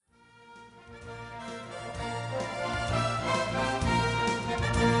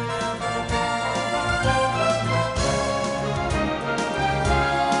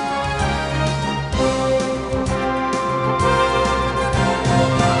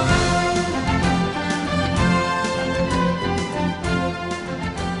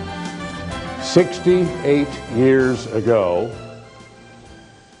68 years ago,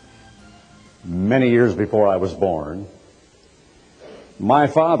 many years before I was born, my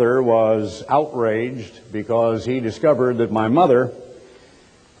father was outraged because he discovered that my mother,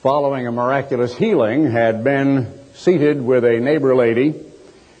 following a miraculous healing, had been seated with a neighbor lady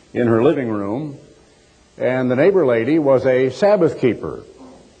in her living room, and the neighbor lady was a Sabbath keeper.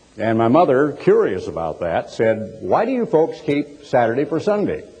 And my mother, curious about that, said, "Why do you folks keep Saturday for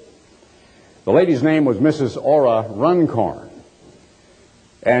Sunday?" The lady's name was Mrs. Ora Runcorn.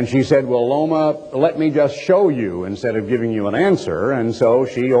 And she said, "Well, Loma, let me just show you instead of giving you an answer." And so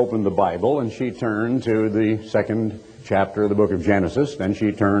she opened the Bible and she turned to the second chapter of the book of Genesis. Then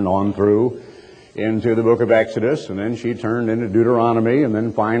she turned on through into the book of Exodus. And then she turned into Deuteronomy. And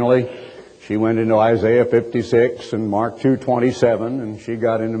then finally she went into Isaiah 56 and Mark 2:27. And she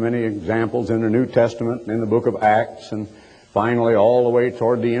got into many examples in the New Testament and in the book of Acts. And finally all the way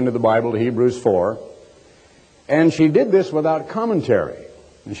toward the end of the Bible to Hebrews 4. And she did this without commentary.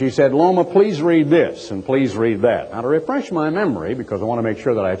 And she said, "Loma, please read this and please read that." Now, to refresh my memory, because I want to make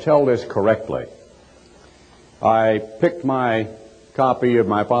sure that I tell this correctly, I picked my copy of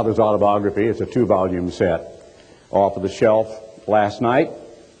my father's autobiography, it's a 2-volume set, off of the shelf last night,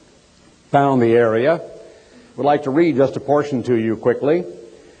 found the area. Would like to read just a portion to you quickly.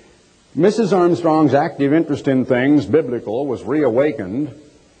 Mrs. Armstrong's active interest in things biblical was reawakened.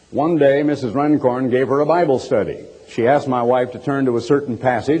 One day, Mrs. Runcorn gave her a Bible study. She asked my wife to turn to a certain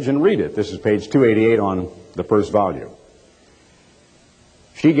passage and read it. This is page 288 on the first volume.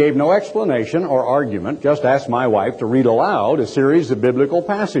 She gave no explanation or argument, just asked my wife to read aloud a series of biblical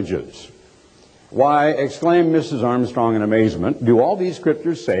passages. "Why," exclaimed Mrs. Armstrong in amazement, "do all these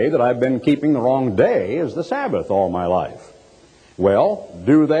scriptures say that I've been keeping the wrong day as the Sabbath all my life?" "Well,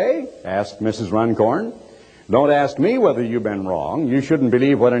 do they?" asked Mrs. Runcorn. "Don't ask me whether you've been wrong. You shouldn't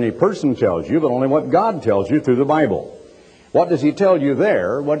believe what any person tells you, but only what God tells you through the Bible. What does He tell you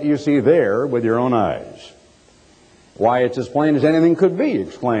there? What do you see there with your own eyes?" "Why, it's as plain as anything could be,"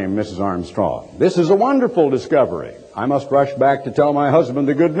 exclaimed Mrs. Armstrong. "This is a wonderful discovery. I must rush back to tell my husband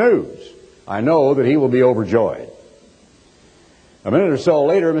the good news. I know that he will be overjoyed." A minute or so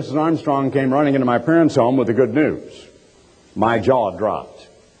later, Mrs. Armstrong came running into my parents' home with the good news. My jaw dropped.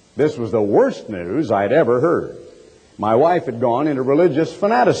 This was the worst news I'd ever heard. My wife had gone into religious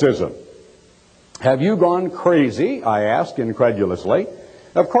fanaticism. "Have you gone crazy?" I asked incredulously.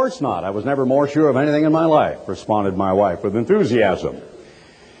 "Of course not. I was never more sure of anything in my life," responded my wife with enthusiasm.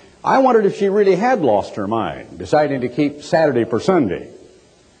 I wondered if she really had lost her mind, deciding to keep Saturday for Sunday.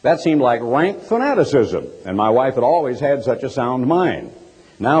 That seemed like rank fanaticism, and my wife had always had such a sound mind.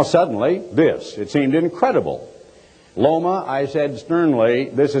 Now suddenly, this. It seemed incredible. "Loma," I said sternly,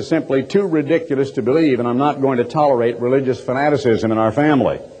 "this is simply too ridiculous to believe, and I'm not going to tolerate religious fanaticism in our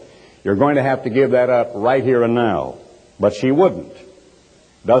family. You're going to have to give that up right here and now." But she wouldn't.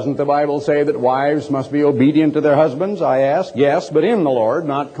 "Doesn't the Bible say that wives must be obedient to their husbands?" I asked. "Yes, but in the Lord,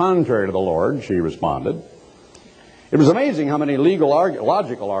 not contrary to the Lord," she responded. It was amazing how many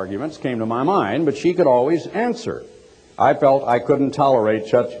logical arguments came to my mind, but she could always answer. I felt I couldn't tolerate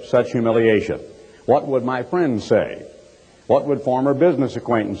such humiliation. What would my friends say? What would former business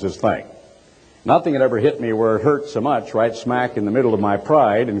acquaintances think? Nothing had ever hit me where it hurt so much, right smack in the middle of my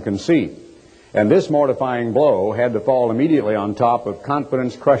pride and conceit. And this mortifying blow had to fall immediately on top of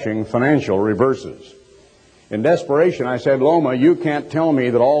confidence-crushing financial reverses. In desperation, I said, "Loma, you can't tell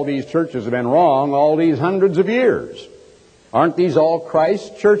me that all these churches have been wrong all these hundreds of years. Aren't these all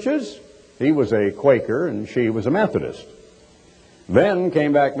Christ churches?" He was a Quaker and she was a Methodist. Then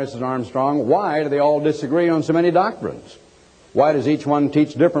came back Mrs. Armstrong, "Why do they all disagree on so many doctrines? Why does each one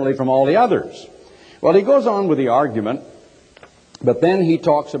teach differently from all the others?" Well, he goes on with the argument, but then he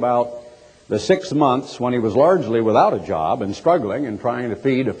talks about the 6 months when he was largely without a job and struggling and trying to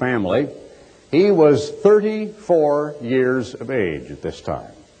feed a family. He was 34 years of age at this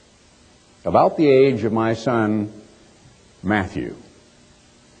time, about the age of my son Matthew,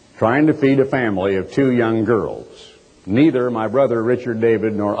 trying to feed a family of 2 young girls. Neither my brother Richard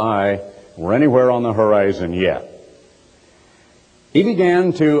David nor I were anywhere on the horizon yet. He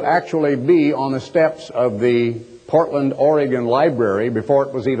began to actually be on the steps of the Portland, Oregon library before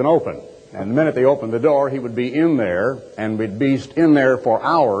it was even open. And the minute they opened the door, he would be in there, and we'd be in there for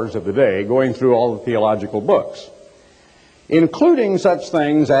hours of the day going through all the theological books, including such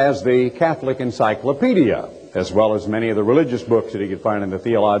things as the Catholic Encyclopedia, as well as many of the religious books that he could find in the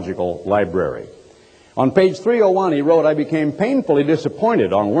theological library. On page 301, he wrote, "I became painfully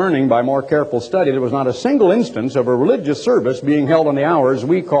disappointed on learning by more careful study there was not a single instance of a religious service being held on the hours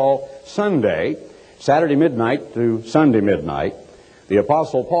we call Sunday, Saturday midnight to Sunday midnight. The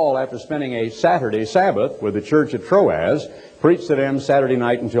Apostle Paul, after spending a Saturday Sabbath with the church at Troas, preached to them Saturday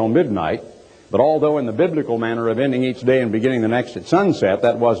night until midnight. But although in the biblical manner of ending each day and beginning the next at sunset,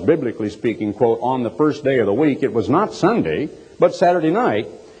 that was, biblically speaking, quote, on the first day of the week, it was not Sunday, but Saturday night,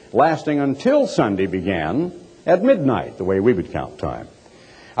 lasting until Sunday began at midnight, the way we would count time.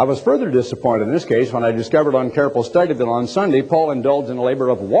 I was further disappointed in this case when I discovered on careful study that on Sunday, Paul indulged in the labor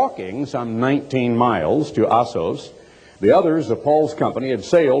of walking some 19 miles to Assos. The others of Paul's company had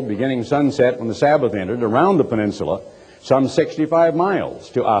sailed, beginning sunset when the Sabbath ended, around the peninsula, some 65 miles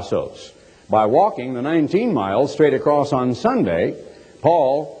to Assos. By walking the 19 miles straight across on Sunday,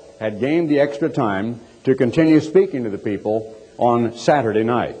 Paul had gained the extra time to continue speaking to the people on Saturday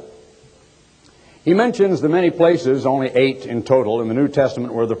night. He mentions the many places, only 8 in total, in the New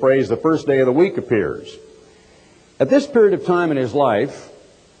Testament where the phrase, the first day of the week, appears. At this period of time in his life,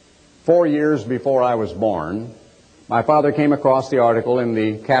 4 years before I was born, my father came across the article in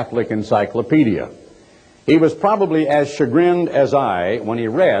the Catholic Encyclopedia. He was probably as chagrined as I when he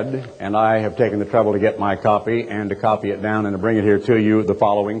read, and I have taken the trouble to get my copy and to copy it down and to bring it here to you, the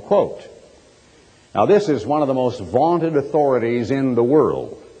following quote. Now, this is one of the most vaunted authorities in the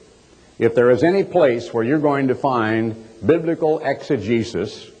world. If there is any place where you're going to find biblical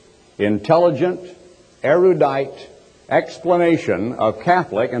exegesis, intelligent, erudite explanation of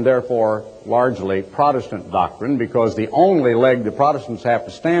Catholic and therefore largely Protestant doctrine, because the only leg the Protestants have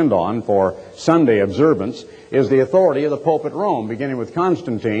to stand on for Sunday observance is the authority of the Pope at Rome, beginning with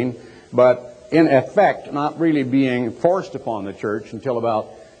Constantine, but in effect not really being forced upon the church until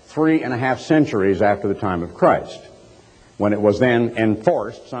about 3.5 centuries after the time of Christ, when it was then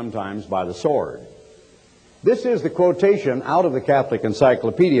enforced sometimes by the sword. This is the quotation out of the Catholic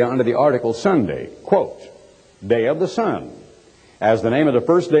Encyclopedia under the article Sunday. Quote, Day of the Sun, as the name of the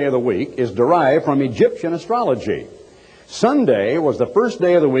first day of the week, is derived from Egyptian astrology. Sunday was the first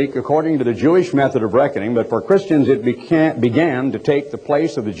day of the week according to the Jewish method of reckoning, but for Christians it began to take the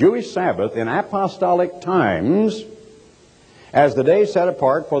place of the Jewish Sabbath in apostolic times as the day set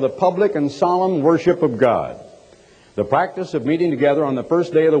apart for the public and solemn worship of God. The practice of meeting together on the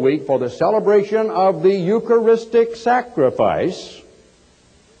first day of the week for the celebration of the Eucharistic sacrifice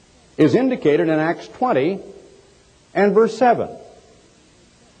is indicated in Acts 20 and verse 7.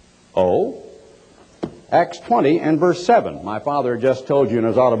 Oh, Acts 20 and verse 7. My father just told you in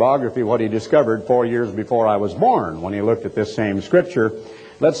his autobiography what he discovered 4 years before I was born when he looked at this same scripture.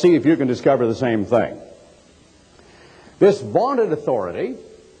 Let's see if you can discover the same thing. This vaunted authority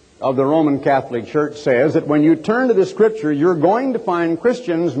of the Roman Catholic Church says that when you turn to the scripture, you're going to find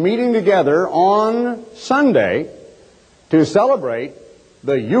Christians meeting together on Sunday to celebrate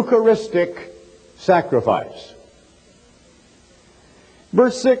the Eucharistic sacrifice.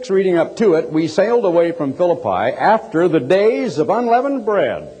 Verse 6, reading up to it, we sailed away from Philippi after the days of unleavened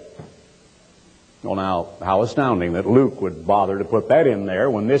bread. Well, now, how astounding that Luke would bother to put that in there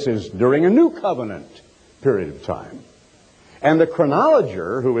when this is during a new covenant period of time. And the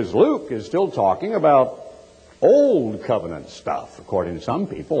chronologer, who is Luke, is still talking about old covenant stuff, according to some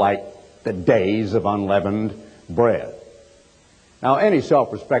people, like the days of unleavened bread. Now, any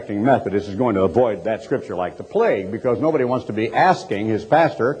self-respecting Methodist is going to avoid that scripture like the plague, because nobody wants to be asking his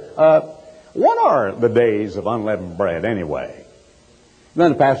pastor, what are the days of unleavened bread anyway? And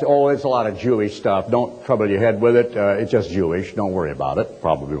then the pastor, oh, it's a lot of Jewish stuff. Don't trouble your head with it. It's just Jewish. Don't worry about it.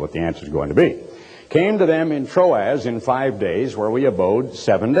 Probably what the answer is going to be. Came to them in Troas in 5 days, where we abode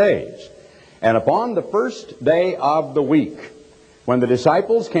 7 days. And upon the first day of the week, when the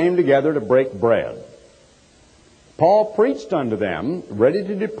disciples came together to break bread, Paul preached unto them, ready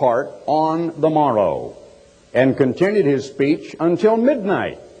to depart on the morrow, and continued his speech until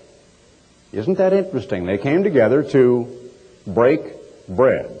midnight. Isn't that interesting? They came together to break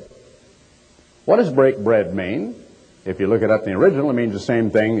bread. What does break bread mean? If you look it up in the original, it means the same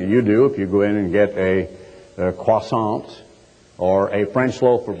thing that you do if you go in and get a croissant or a French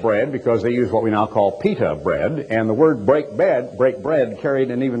loaf of bread, because they use what we now call pita bread. And the word break bread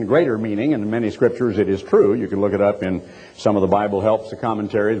carried an even greater meaning. In many scriptures it is true. You can look it up in some of the Bible helps, the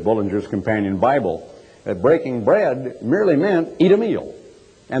commentaries, Bullinger's Companion Bible. That breaking bread merely meant eat a meal.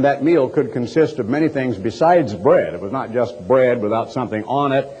 And that meal could consist of many things besides bread. It was not just bread without something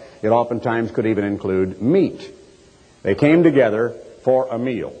on it. It oftentimes could even include meat. They came together for a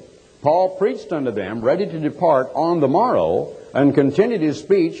meal. Paul preached unto them, ready to depart on the morrow, and continued his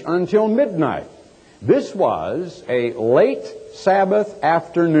speech until midnight. This was a late Sabbath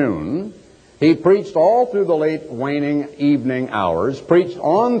afternoon. He preached all through the late waning evening hours, preached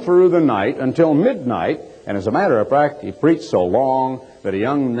on through the night until midnight, And as a matter of fact, he preached so long that a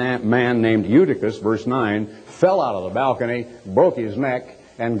young man named Eutychus, verse 9, fell out of the balcony, broke his neck,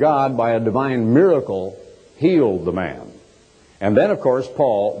 and God, by a divine miracle, healed the man. And then, of course,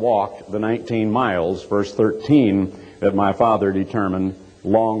 Paul walked the 19 miles, verse 13, that my father determined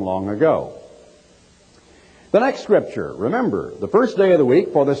long, long ago. The next scripture, remember, the first day of the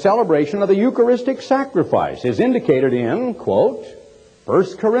week for the celebration of the Eucharistic sacrifice is indicated in, quote,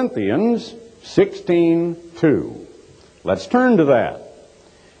 1 Corinthians 16:2. Let's turn to that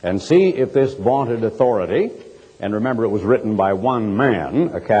and see if this vaunted authority, and remember it was written by one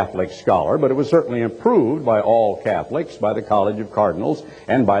man, a Catholic scholar, but it was certainly approved by all Catholics, by the College of Cardinals,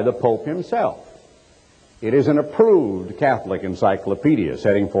 and by the Pope himself. It is an approved Catholic encyclopedia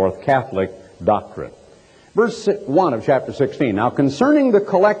setting forth Catholic doctrine. Verse 1 of chapter 16. Now concerning the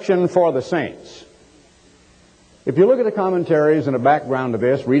collection for the saints. If you look at the commentaries and the background of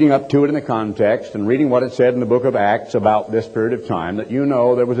this, reading up to it in the context and reading what it said in the book of Acts about this period of time, that you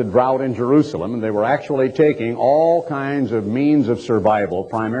know there was a drought in Jerusalem and they were actually taking all kinds of means of survival,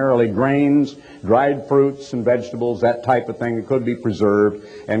 primarily grains, dried fruits and vegetables, that type of thing that could be preserved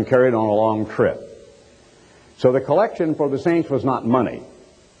and carried on a long trip. So the collection for the saints was not money,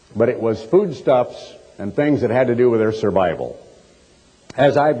 but it was foodstuffs and things that had to do with their survival.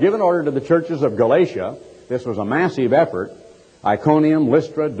 As I've given order to the churches of Galatia, this was a massive effort. Iconium,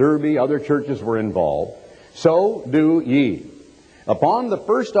 Lystra, Derbe, other churches were involved. So do ye. Upon the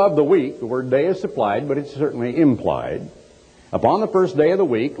first of the week, the word day is supplied, but it's certainly implied. Upon the first day of the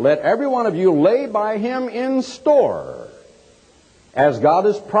week, let every one of you lay by him in store, as God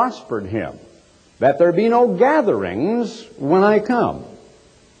has prospered him, that there be no gatherings when I come.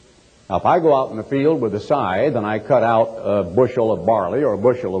 Now, if I go out in the field with a scythe and I cut out a bushel of barley or a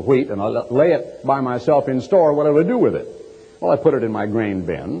bushel of wheat and I lay it by myself in store, what do I do with it? Well, I put it in my grain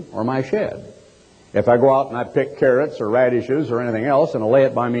bin or my shed. If I go out and I pick carrots or radishes or anything else and I lay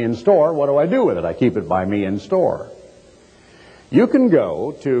it by me in store, what do I do with it? I keep it by me in store. You can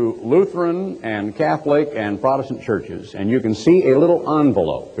go to Lutheran and Catholic and Protestant churches and you can see a little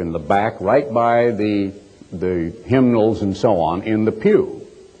envelope in the back right by the hymnals and so on in the pew.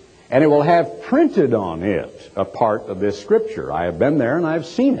 And it will have printed on it a part of this scripture. I have been there and I've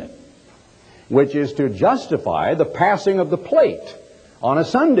seen it, which is to justify the passing of the plate on a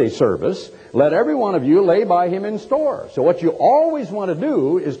Sunday service. Let every one of you lay by him in store. So what you always want to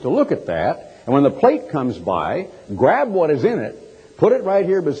do is to look at that, and when the plate comes by, grab what is in it, put it right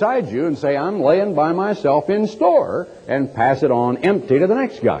here beside you and say, I'm laying by myself in store, and pass it on empty to the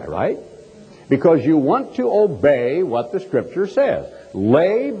next guy, right? Because you want to obey what the scripture says.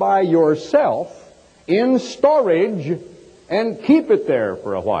 Lay by yourself in storage and keep it there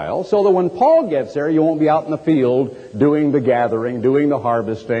for a while so that when Paul gets there, you won't be out in the field doing the gathering, doing the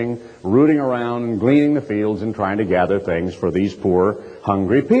harvesting, rooting around and gleaning the fields and trying to gather things for these poor,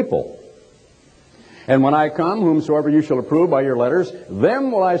 hungry people. And when I come, whomsoever you shall approve by your letters,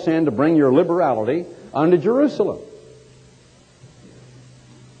 them will I send to bring your liberality unto Jerusalem.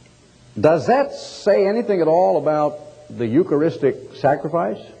 Does that say anything at all about the Eucharistic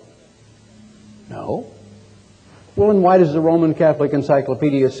sacrifice? No. Well, then why does the Roman Catholic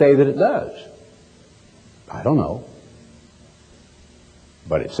Encyclopedia say that it does? I don't know.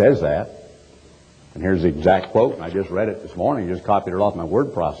 But it says that. And here's the exact quote. I just read it this morning. Just copied it off my word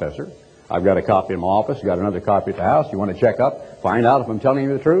processor. I've got a copy in my office. Got another copy at the house. You want to check up, find out if I'm telling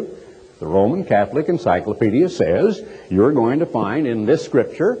you the truth? The Roman Catholic Encyclopedia says you're going to find in this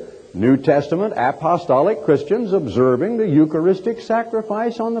scripture New Testament apostolic Christians observing the Eucharistic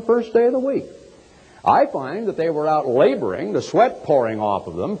sacrifice on the first day of the week. I find that they were out laboring, the sweat pouring off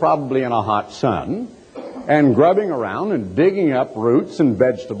of them, probably in a hot sun, and grubbing around and digging up roots and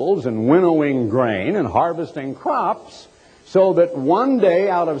vegetables and winnowing grain and harvesting crops, so that one day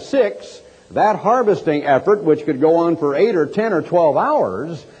out of 6, that harvesting effort, which could go on for 8 or 10 or 12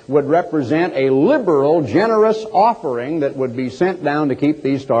 hours, would represent a liberal, generous offering that would be sent down to keep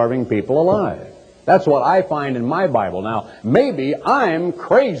these starving people alive. That's what I find in my Bible. Now, maybe I'm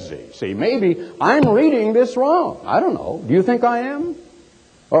crazy. See, maybe I'm reading this wrong. I don't know. Do you think I am?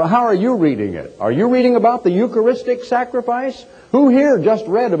 Or how are you reading it? Are you reading about the Eucharistic sacrifice? Who here just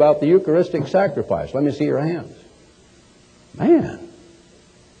read about the Eucharistic sacrifice? Let me see your hands. Man.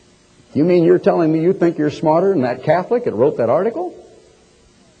 You mean you're telling me you think you're smarter than that Catholic that wrote that article?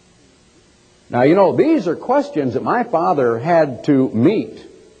 Now, you know, these are questions that my father had to meet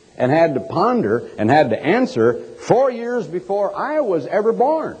and had to ponder and had to answer 4 years before I was ever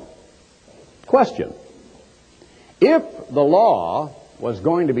born. Question. If the law was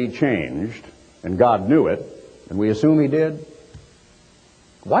going to be changed, and God knew it, and we assume He did,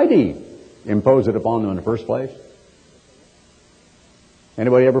 why did He impose it upon them in the first place?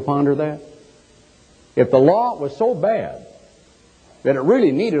 Anybody ever ponder that? If the law was so bad that it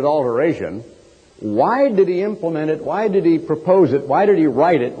really needed alteration, why did he implement it? Why did he propose it? Why did he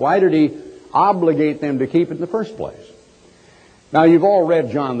write it? Why did he obligate them to keep it in the first place? Now, you've all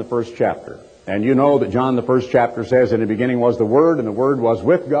read John, the first chapter, and you know that John, the first chapter says, in the beginning was the Word, and the Word was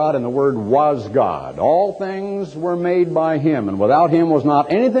with God, and the Word was God. All things were made by Him, and without Him was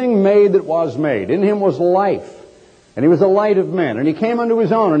not anything made that was made. In Him was life, and He was the light of men, and He came unto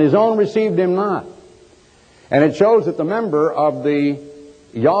His own, and His own received Him not. And it shows that the member of the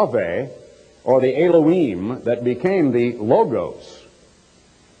Yahweh, or the Elohim, that became the Logos,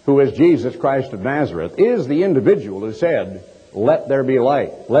 who is Jesus Christ of Nazareth, is the individual who said, let there be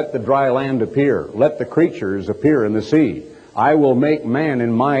light, let the dry land appear, let the creatures appear in the sea. I will make man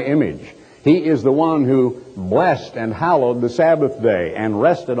in my image. He is the one who blessed and hallowed the Sabbath day and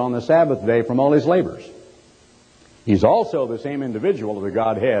rested on the Sabbath day from all his labors. He's also the same individual of the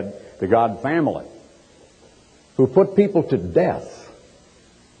Godhead, the God family, who put people to death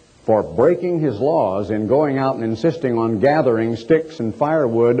for breaking his laws and going out and insisting on gathering sticks and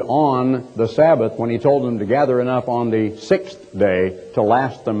firewood on the Sabbath when he told them to gather enough on the sixth day to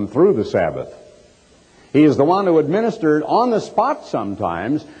last them through the Sabbath. He is the one who administered on the spot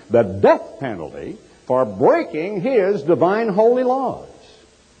sometimes the death penalty for breaking his divine holy laws.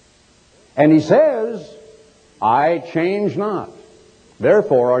 And he says, I change not.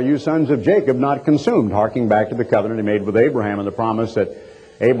 Therefore are you sons of Jacob not consumed, harking back to the covenant he made with Abraham and the promise that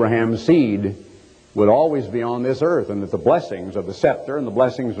Abraham's seed would always be on this earth, and that the blessings of the scepter and the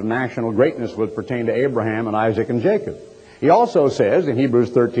blessings of national greatness would pertain to Abraham and Isaac and Jacob. He also says in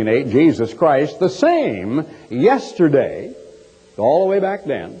Hebrews 13:8, Jesus Christ the same yesterday, all the way back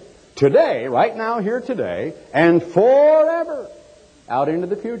then, today, right now, here today, and forever, out into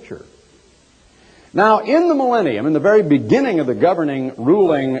the future. Now, in the millennium, in the very beginning of the governing,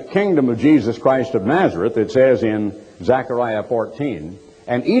 ruling kingdom of Jesus Christ of Nazareth, it says in Zechariah 14,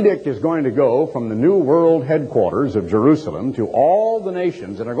 an edict is going to go from the new world headquarters of Jerusalem to all the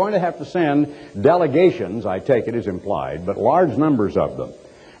nations, and are going to have to send delegations, I take it is implied, but large numbers of them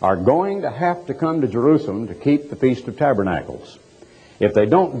are going to have to come to Jerusalem to keep the Feast of Tabernacles. If they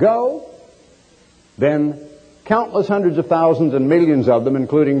don't go, then countless hundreds of thousands and millions of them,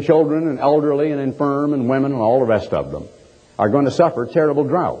 including children and elderly and infirm and women and all the rest of them, are going to suffer terrible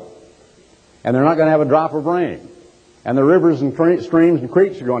drought. And they're not going to have a drop of rain. And the rivers and streams and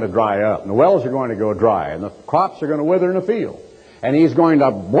creeks are going to dry up, and the wells are going to go dry, and the crops are going to wither in the field. And he's going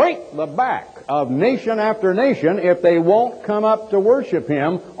to break the back of nation after nation if they won't come up to worship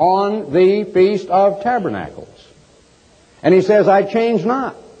him on the Feast of Tabernacles. And he says, I change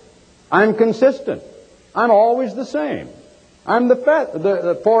not. I'm consistent. I'm always the same. I'm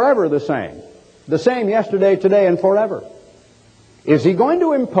forever the same. The same yesterday, today, and forever. Is he going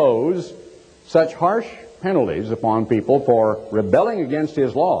to impose such harsh penalties upon people for rebelling against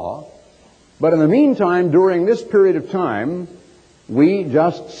his law? But in the meantime, during this period of time, we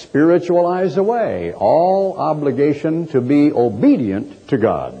just spiritualize away all obligation to be obedient to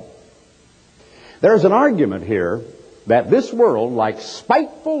God. There's an argument here that this world, like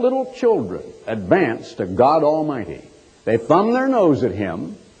spiteful little children, advance to God Almighty. They thumb their nose at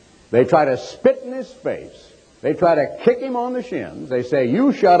him. They try to spit in his face. They try to kick him on the shins. They say,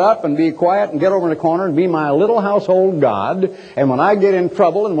 you shut up and be quiet and get over in the corner and be my little household God. And when I get in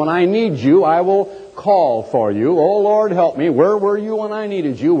trouble and when I need you, I will call for you. Oh, Lord, help me. Where were you when I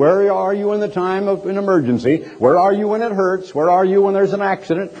needed you? Where are you in the time of an emergency? Where are you when it hurts? Where are you when there's an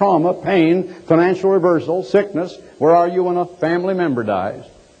accident, trauma, pain, financial reversal, sickness? Where are you when a family member dies?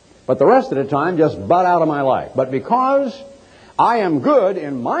 But the rest of the time, just butt out of my life. But because I am good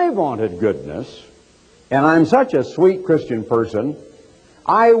in my vaunted goodness, and I'm such a sweet Christian person,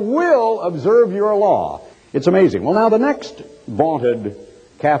 I will observe your law. It's amazing. Well, now the next vaunted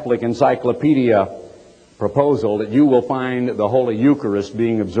Catholic encyclopedia proposal that you will find the Holy Eucharist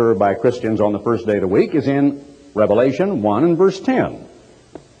being observed by Christians on the first day of the week is in Revelation 1 and verse 10.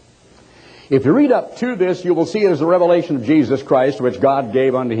 If you read up to this, you will see it as a revelation of Jesus Christ, which God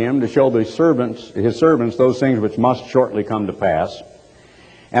gave unto him to show his servants those things which must shortly come to pass.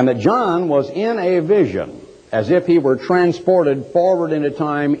 And that John was in a vision, as if he were transported forward in a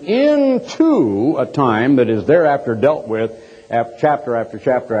time into a time that is thereafter dealt with, chapter after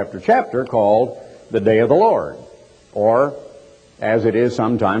chapter after chapter, called the Day of the Lord, or, as it is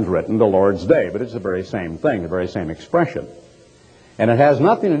sometimes written, the Lord's Day. But it's the very same thing, the very same expression. And it has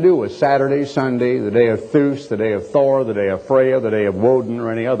nothing to do with Saturday, Sunday, the day of Thus, the day of Thor, the day of Freya, the day of Woden,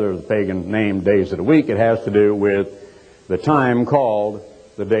 or any other pagan named days of the week. It has to do with the time called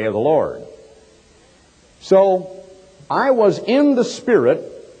the Day of the Lord. So I was in the Spirit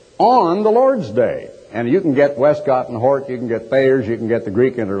on the Lord's Day. And you can get Westcott and Hort, you can get Thayer's, you can get the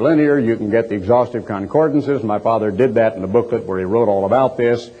Greek Interlinear, you can get the exhaustive concordances. My father did that in a booklet where he wrote all about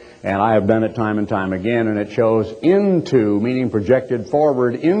this, and I have done it time and time again, and it shows into, meaning projected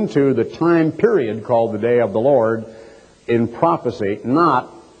forward into the time period called the day of the Lord in prophecy,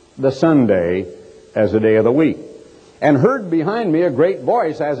 not the Sunday as the day of the week. And heard behind me a great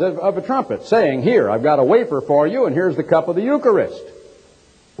voice as of a trumpet, saying, "Here, I've got a wafer for you, and here's the cup of the Eucharist."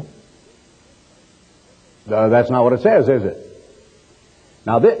 That's not what it says, is it?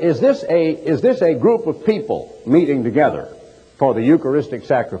 Now, is this a group of people meeting together for the Eucharistic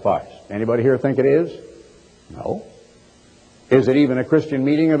sacrifice? Anybody here think it is? No. Is it even a Christian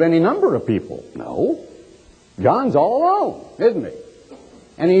meeting of any number of people? No. John's all alone, isn't he?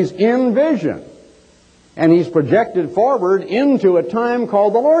 And he's in vision. And he's projected forward into a time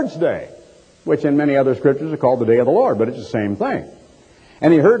called the Lord's Day, which in many other scriptures are called the day of the Lord, but it's the same thing.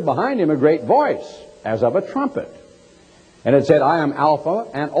 And he heard behind him a great voice, as of a trumpet. And it said, "I am Alpha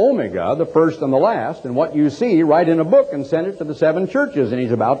and Omega, the first and the last, and what you see, write in a book and send it to the 7 churches." And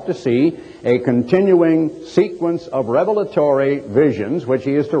he's about to see a continuing sequence of revelatory visions which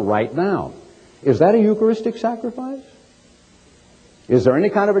he is to write down. Is that a Eucharistic sacrifice? Is there any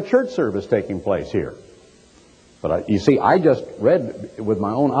kind of a church service taking place here? But you see, I just read with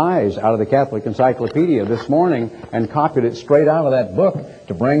my own eyes out of the Catholic Encyclopedia this morning and copied it straight out of that book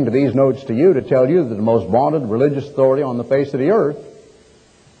to bring to these notes to you, to tell you that the most vaunted religious authority on the face of the earth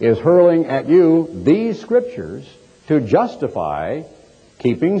is hurling at you these scriptures to justify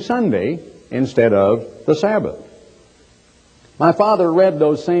keeping Sunday instead of the Sabbath. My father read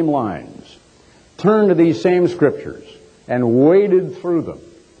those same lines, turned to these same scriptures, and waded through them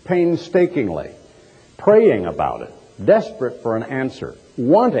painstakingly, praying about it, desperate for an answer,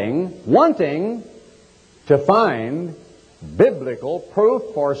 wanting to find biblical proof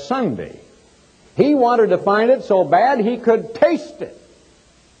for Sunday. He wanted to find it so bad he could taste it.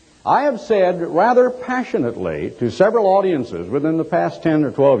 I have said rather passionately to several audiences within the past 10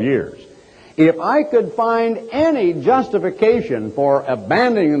 or 12 years, if I could find any justification for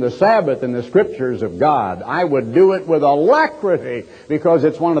abandoning the Sabbath in the Scriptures of God, I would do it with alacrity, because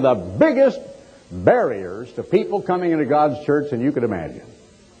it's one of the biggest barriers to people coming into God's church than you could imagine.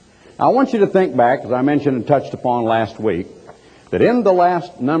 Now, I want you to think back, as I mentioned and touched upon last week, that in the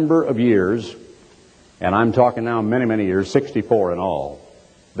last number of years, and I'm talking now many, many years, 64 in all,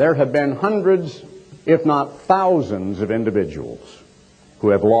 there have been hundreds, if not thousands, of individuals who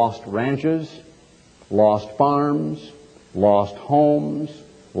have lost ranches, lost farms, lost homes,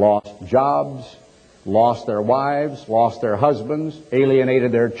 lost jobs, lost their wives, lost their husbands,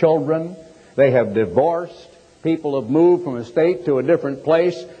 alienated their children. They have divorced. People have moved from a state to a different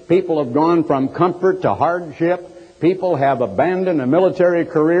place. People have gone from comfort to hardship. People have abandoned a military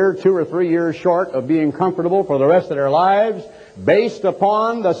career 2 or 3 years short of being comfortable for the rest of their lives based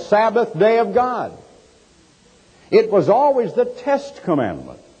upon the Sabbath day of God. It was always the test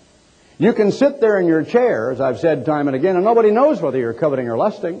commandment. You can sit there in your chair, as I've said time and again, and nobody knows whether you're coveting or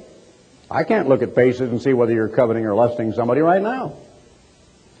lusting. I can't look at faces and see whether you're coveting or lusting somebody right now.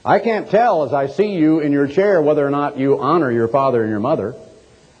 I can't tell as I see you in your chair whether or not you honor your father and your mother.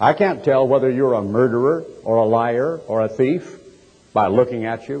 I can't tell whether you're a murderer or a liar or a thief by looking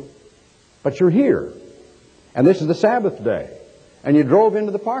at you. But you're here. And this is the Sabbath day. And you drove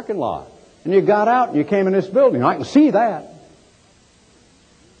into the parking lot. And you got out and you came in this building. I can see that.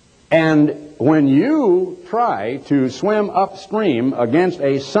 And when you try to swim upstream against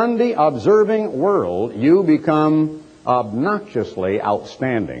a Sunday observing world, you become obnoxiously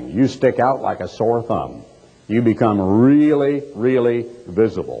outstanding. You stick out like a sore thumb. You become really, really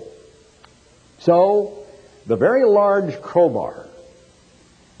visible. So, the very large crowbar,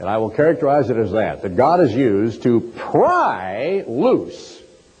 and I will characterize it as that God has used to pry loose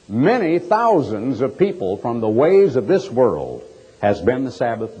many thousands of people from the ways of this world, has been the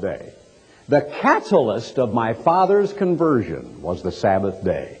Sabbath day. The catalyst of my father's conversion was the Sabbath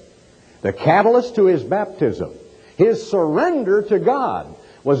day. The catalyst to his baptism, his surrender to God,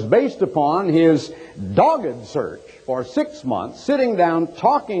 was based upon his dogged search for 6 months, sitting down,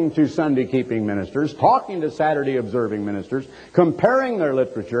 talking to Sunday-keeping ministers, talking to Saturday-observing ministers, comparing their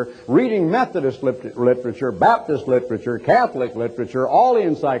literature, reading Methodist literature, Baptist literature, Catholic literature, all the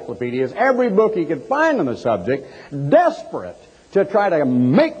encyclopedias, every book he could find on the subject, desperate to try to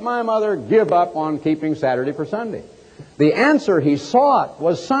make my mother give up on keeping Saturday for Sunday. The answer he sought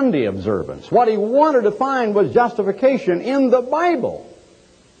was Sunday observance. What he wanted to find was justification in the Bible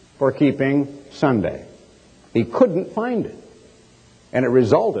for keeping Sunday. He couldn't find it. And it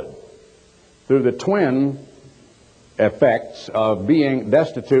resulted through the twin effects of being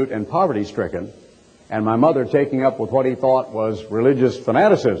destitute and poverty-stricken, and my mother taking up with what he thought was religious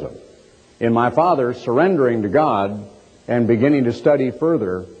fanaticism, in my father surrendering to God and beginning to study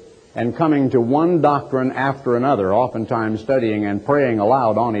further and coming to one doctrine after another, oftentimes studying and praying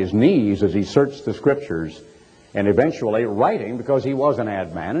aloud on his knees as he searched the Scriptures, and eventually writing, because he was an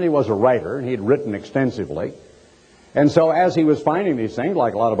ad man and he was a writer and he had written extensively. And so as he was finding these things,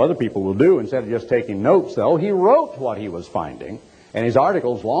 like a lot of other people will do, instead of just taking notes, though, he wrote what he was finding. And his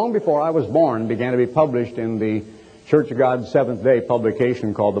articles, long before I was born, began to be published in the Church of God Seventh-day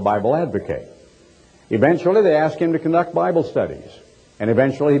publication called the Bible Advocate. Eventually they asked him to conduct Bible studies, and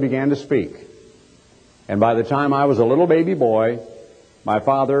eventually he began to speak. And by the time I was a little baby boy, my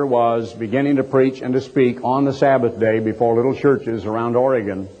father was beginning to preach and to speak on the Sabbath day before little churches around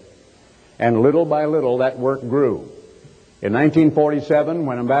Oregon. And little by little that work grew. In 1947,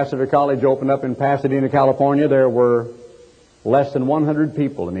 when Ambassador College opened up in Pasadena, California, there were less than 100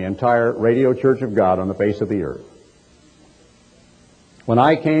 people in the entire Radio Church of God on the face of the earth. When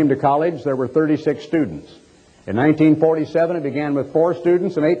I came to college, there were 36 students. In 1947, it began with 4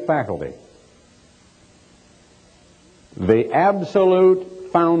 students and 8 faculty. The absolute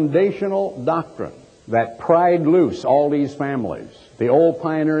foundational doctrine that pried loose all these families, the old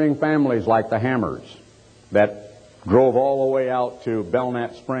pioneering families like the Hammers that drove all the way out to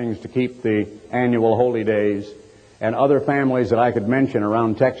Belknap Springs to keep the annual holy days, and other families that I could mention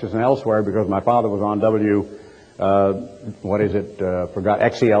around Texas and elsewhere, because my father was on XELO,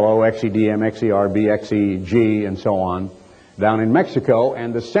 XEDM, XERB, XEG, and so on, down in Mexico.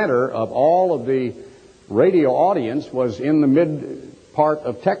 And the center of all of the radio audience was in the mid part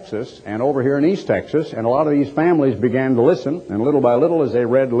of Texas and over here in East Texas, and a lot of these families began to listen, and little by little, as they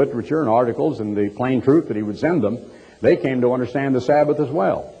read literature and articles and the plain truth that he would send them, they came to understand the Sabbath as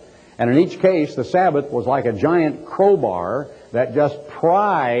well. And in each case, the Sabbath was like a giant crowbar that just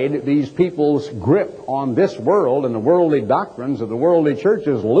pried these people's grip on this world and the worldly doctrines of the worldly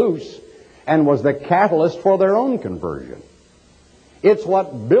churches loose, and was the catalyst for their own conversion. It's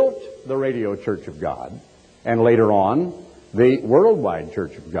what built the Radio Church of God, and later on, the Worldwide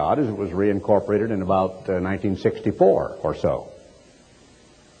Church of God, as it was reincorporated in about 1964 or so.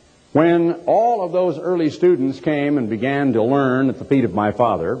 When all of those early students came and began to learn at the feet of my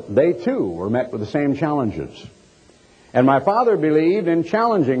father, they too were met with the same challenges. And my father believed in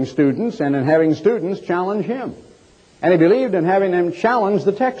challenging students and in having students challenge him. And he believed in having them challenge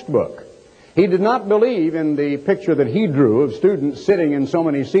the textbook. He did not believe in the picture that he drew of students sitting in so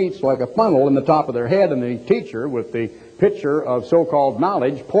many seats like a funnel in the top of their head, and the teacher with the picture of so-called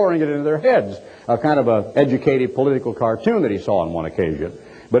knowledge pouring it into their heads, a kind of an educated political cartoon that he saw on one occasion.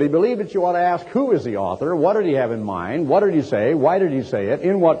 But he believed that you ought to ask, who is the author? What did he have in mind? What did he say? Why did he say it?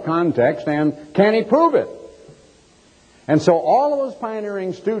 In what context? And can he prove it? And so all of those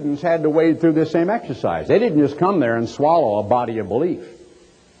pioneering students had to wade through this same exercise. They didn't just come there and swallow a body of belief.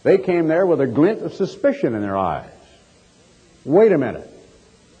 They came there with a glint of suspicion in their eyes. Wait a minute.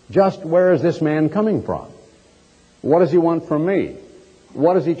 Just where is this man coming from? What does he want from me?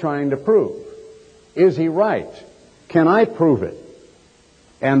 What is he trying to prove? Is he right? Can I prove it?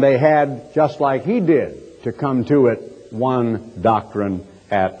 And they had, just like he did, to come to it one doctrine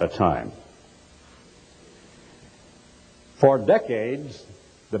at a time. For decades,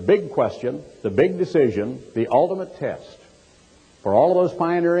 the big question, the big decision, the ultimate test for all of those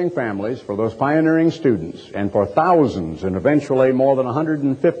pioneering families, for those pioneering students, and for thousands and eventually more than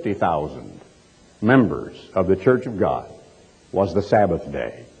 150,000 members of the Church of God, was the Sabbath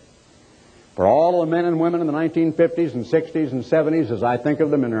day. For all the men and women in the 1950s and 60s and 70s, as I think of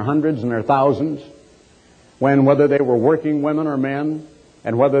them in their hundreds and their thousands, when whether they were working women or men,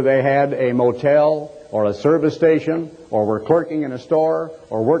 and whether they had a motel or a service station, or were clerking in a store,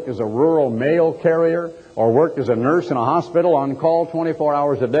 or worked as a rural mail carrier, or worked as a nurse in a hospital on call 24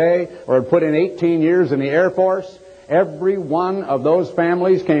 hours a day, or had put in 18 years in the Air Force, every one of those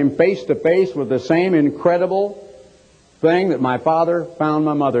families came face to face with the same incredible thing that my father found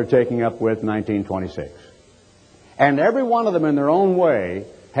my mother taking up with in 1926. And every one of them in their own way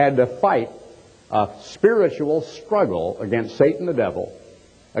had to fight a spiritual struggle against Satan the devil,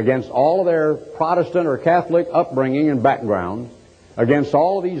 against all of their Protestant or Catholic upbringing and background, against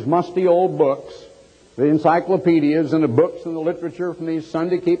all of these musty old books, the encyclopedias and the books and the literature from these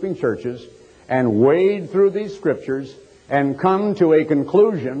Sunday-keeping churches, and wade through these scriptures and come to a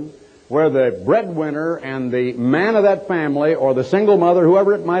conclusion where the breadwinner and the man of that family, or the single mother,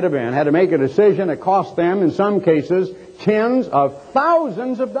 whoever it might have been, had to make a decision that cost them, in some cases, tens of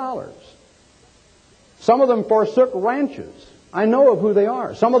thousands of dollars. Some of them forsook ranches I know of who they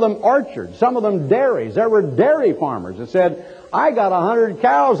are. Some of them orchards, some of them dairies. There were dairy farmers that said, I got 100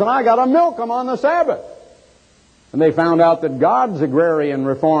 cows and I got to milk them on the Sabbath. And they found out that God's agrarian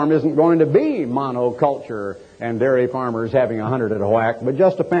reform isn't going to be monoculture and dairy farmers having 100 at a whack, but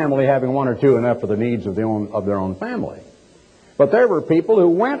just a family having one or two enough for the needs of their own family. But there were people who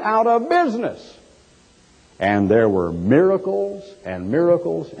went out of business. And there were miracles and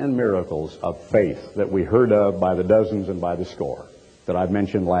miracles and miracles of faith that we heard of by the dozens and by the score that I've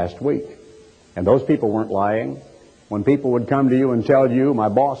mentioned last week. And those people weren't lying. When people would come to you and tell you, my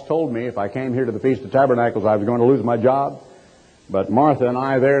boss told me if I came here to the Feast of Tabernacles I was going to lose my job, but Martha and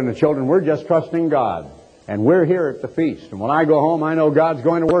I there and the children, we're just trusting God. And we're here at the feast. And when I go home, I know God's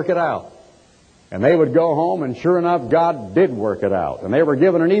going to work it out. And they would go home, and sure enough, God did work it out. And they were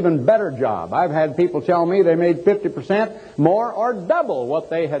given an even better job. I've had people tell me they made 50% more or double what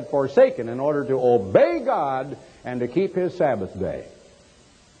they had forsaken in order to obey God and to keep His Sabbath day.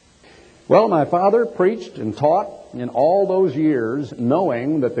 Well, my father preached and taught in all those years,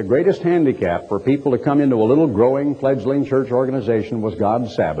 knowing that the greatest handicap for people to come into a little growing, fledgling church organization was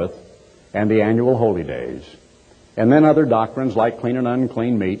God's Sabbath and the annual holy days, and then other doctrines like clean and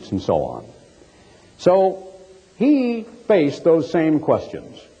unclean meats and so on. So he faced those same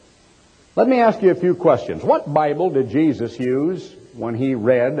questions. Let me ask you a few questions. What Bible did Jesus use when he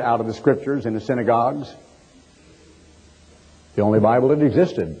read out of the Scriptures in the synagogues? The only Bible that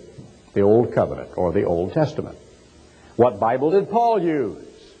existed, the Old Covenant or the Old Testament. What Bible did Paul use?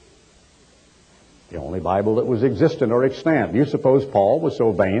 The only Bible that was existent or extant. Do you suppose Paul was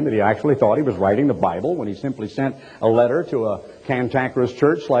so vain that he actually thought he was writing the Bible when he simply sent a letter to a cantankerous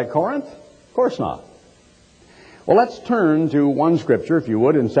church like Corinth? Of course not. Well, let's turn to one scripture, if you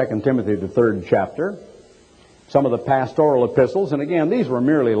would, in 2 Timothy, the 3rd chapter. Some of the pastoral epistles, and again, these were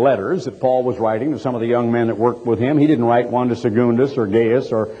merely letters that Paul was writing to some of the young men that worked with him. He didn't write one to Secundus or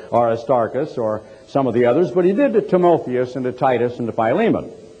Gaius or Aristarchus or some of the others, but he did to Timotheus and to Titus and to Philemon.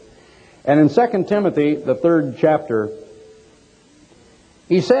 And in 2 Timothy, the 3rd chapter,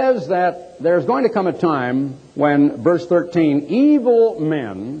 he says that there's going to come a time when, verse 13, evil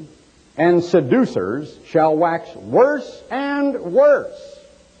men and seducers shall wax worse and worse,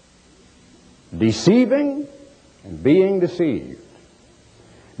 deceiving and being deceived.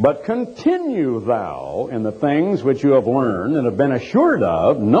 But continue thou in the things which you have learned and have been assured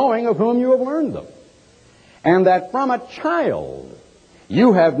of, knowing of whom you have learned them, and that from a child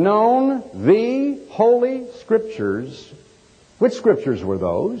you have known the Holy Scriptures. Which Scriptures were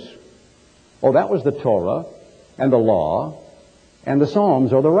those? Oh, that was the Torah and the law and the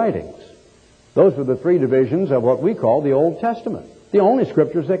Psalms or the writings. Those were the three divisions of what we call the Old Testament, the only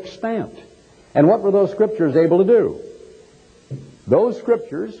Scriptures extant. And what were those Scriptures able to do? Those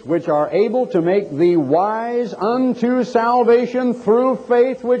Scriptures which are able to make thee wise unto salvation through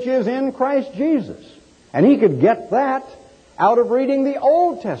faith which is in Christ Jesus. And he could get that out of reading the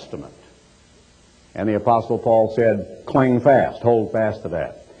Old Testament. And the Apostle Paul said, cling fast, hold fast to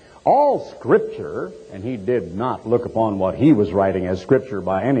that. All Scripture, and he did not look upon what he was writing as Scripture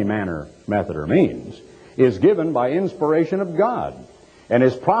by any manner, method, or means, is given by inspiration of God, and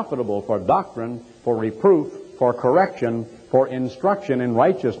is profitable for doctrine, for reproof, for correction, for instruction in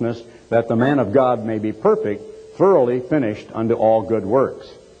righteousness, that the man of God may be perfect, thoroughly finished unto all good works.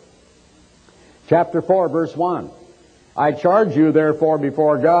 Chapter 4, verse 1. I charge you, therefore,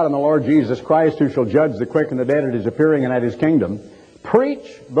 before God and the Lord Jesus Christ, who shall judge the quick and the dead at his appearing and at his kingdom, preach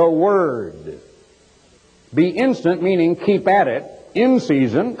the word. Be instant, meaning keep at it, in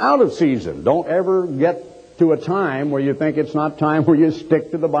season, out of season. Don't ever get to a time where you think it's not time, where you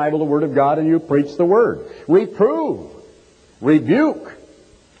stick to the Bible, the Word of God, and you preach the Word. Reprove, rebuke,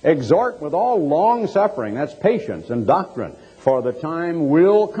 exhort with all long suffering, that's patience and doctrine. For the time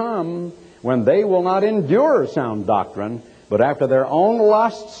will come when they will not endure sound doctrine, but after their own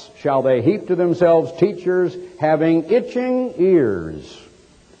lusts shall they heap to themselves teachers having itching ears.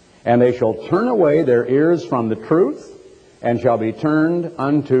 And they shall turn away their ears from the truth, and shall be turned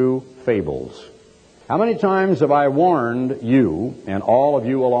unto fables. How many times have I warned you, and all of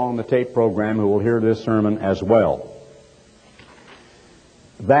you along the tape program who will hear this sermon as well,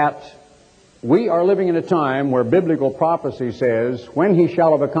 that we are living in a time where biblical prophecy says, when he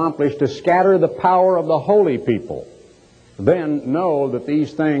shall have accomplished to scatter the power of the holy people, then know that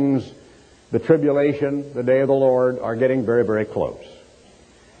these things, the tribulation, the day of the Lord, are getting very, very close.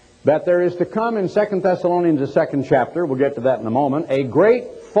 That there is to come in 2 Thessalonians, the 2nd chapter, we'll get to that in a moment, a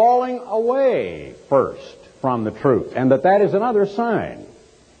great falling away first from the truth, and that is another sign.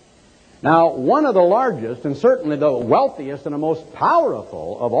 Now, one of the largest, and certainly the wealthiest and the most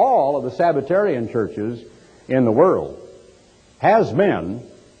powerful of all of the Sabbatarian churches in the world, has been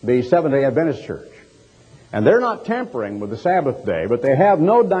the Seventh-day Adventist Church. And they're not tampering with the Sabbath day, but they have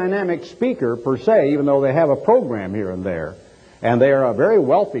no dynamic speaker per se, even though they have a program here and there. And they are a very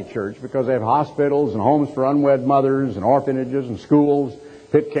wealthy church because they have hospitals and homes for unwed mothers and orphanages and schools.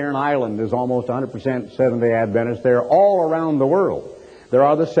 Pitcairn Island is almost 100% Seventh-day Adventist. They're all around the world. There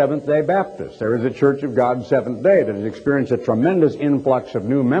are the Seventh-day Baptists. There is a Church of God Seventh Day that has experienced a tremendous influx of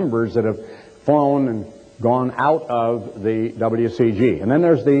new members that have flown and gone out of the WCG. And then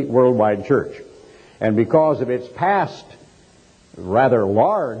there's the Worldwide Church. And because of its past rather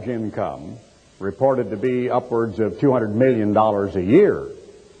large income, reported to be upwards of $200 million a year,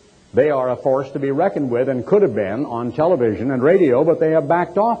 they are a force to be reckoned with and could have been on television and radio, but they have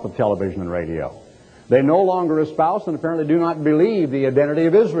backed off of television and radio. They no longer espouse and apparently do not believe the identity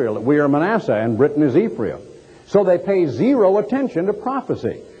of Israel, that we are Manasseh and Britain is Ephraim. So they pay zero attention to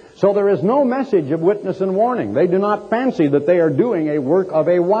prophecy. So there is no message of witness and warning. They do not fancy that they are doing a work of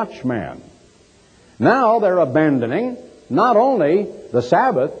a watchman. Now they're abandoning not only the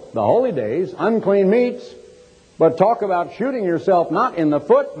Sabbath, the holy days, unclean meats, but talk about shooting yourself not in the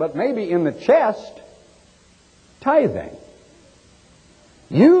foot, but maybe in the chest, tithing.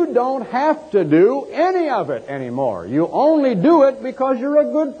 You don't have to do any of it anymore. You only do it because you're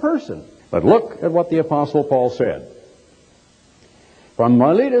a good person. But look at what the Apostle Paul said. From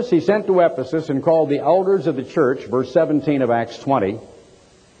Miletus he sent to Ephesus and called the elders of the church, verse 17 of Acts 20,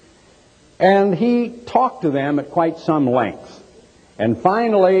 and he talked to them at quite some length. And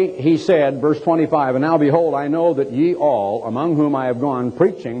finally he said, verse 25, and now behold, I know that ye all, among whom I have gone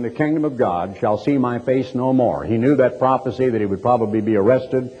preaching the kingdom of God, shall see my face no more. He knew that prophecy that he would probably be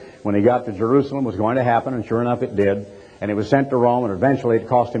arrested when he got to Jerusalem was going to happen, and sure enough it did. And he was sent to Rome, and eventually it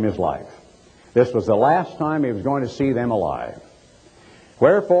cost him his life. This was the last time he was going to see them alive.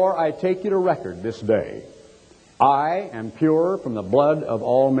 Wherefore I take you to record this day. I am pure from the blood of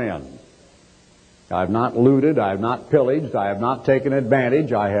all men. I have not looted, I have not pillaged, I have not taken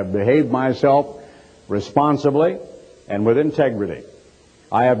advantage, I have behaved myself responsibly and with integrity.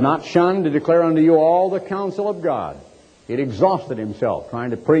 I have not shunned to declare unto you all the counsel of God. He'd exhausted himself trying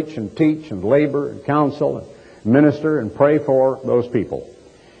to preach and teach and labor and counsel and minister and pray for those people.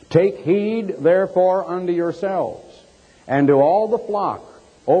 Take heed therefore unto yourselves and to all the flock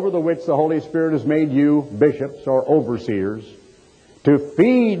over the which the Holy Spirit has made you bishops or overseers, to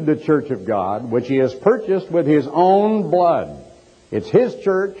feed the church of God, which he has purchased with his own blood. It's his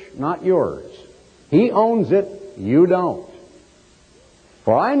church, not yours. He owns it, you don't.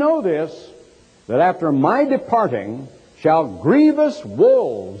 For I know this, that after my departing shall grievous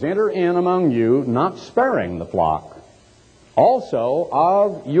wolves enter in among you, not sparing the flock. Also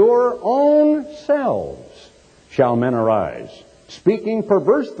of your own selves shall men arise, speaking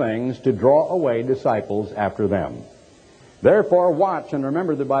perverse things to draw away disciples after them. Therefore watch and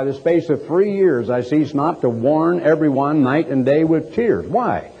remember that by the space of 3 years I cease not to warn everyone night and day with tears.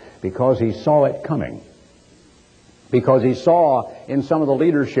 Why? Because he saw it coming. Because he saw in some of the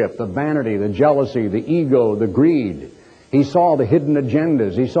leadership the vanity, the jealousy, the ego, the greed. He saw the hidden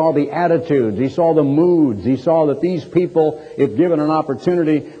agendas. He saw the attitudes. He saw the moods. He saw that these people, if given an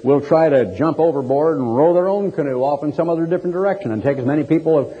opportunity, will try to jump overboard and row their own canoe off in some other different direction and take as many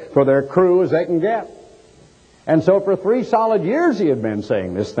people for their crew as they can get. And so for 3 solid years he had been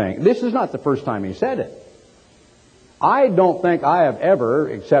saying this thing. This is not the first time he said it. I don't think I have ever,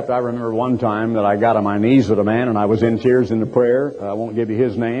 except I remember one time that I got on my knees with a man and I was in tears in the prayer. I won't give you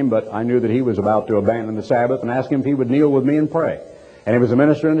his name, but I knew that he was about to abandon the Sabbath, and asked him if he would kneel with me and pray. And he was a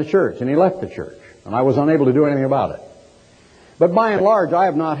minister in the church, and he left the church, and I was unable to do anything about it. But by and large, I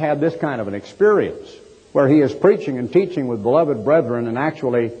have not had this kind of an experience where he is preaching and teaching with beloved brethren and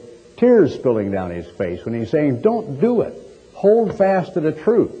actually tears spilling down his face when he's saying, don't do it. Hold fast to the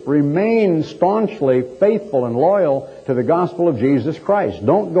truth. Remain staunchly faithful and loyal to the gospel of Jesus Christ.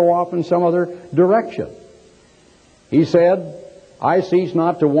 Don't go off in some other direction. He said, I cease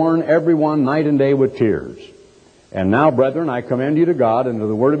not to warn everyone night and day with tears. And now, brethren, I commend you to God and to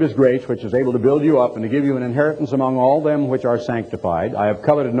the word of his grace, which is able to build you up and to give you an inheritance among all them which are sanctified. I have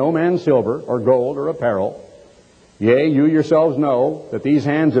coveted no man's silver or gold or apparel. Yea, you yourselves know that these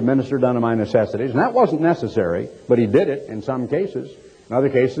hands have ministered unto my necessities. And that wasn't necessary, but he did it in some cases. In other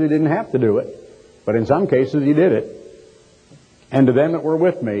cases, he didn't have to do it. But in some cases, he did it. And to them that were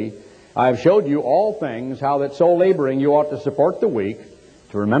with me, I have showed you all things, how that so laboring you ought to support the weak,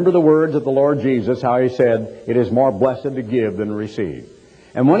 to remember the words of the Lord Jesus, how he said, it is more blessed to give than to receive.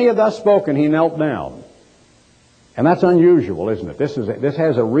 And when he had thus spoken, he knelt down. And that's unusual, isn't it? This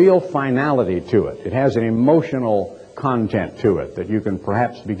has a real finality to it. It has an emotional content to it that you can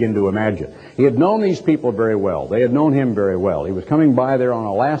perhaps begin to imagine. He had known these people very well. They had known him very well. He was coming by there on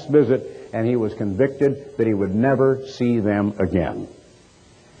a last visit, and he was convicted that he would never see them again.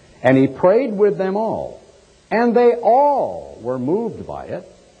 And he prayed with them all, and they all were moved by it.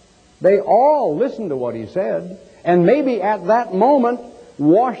 They all listened to what he said, and maybe at that moment,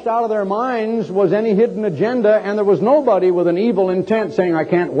 washed out of their minds was any hidden agenda, and there was nobody with an evil intent saying, I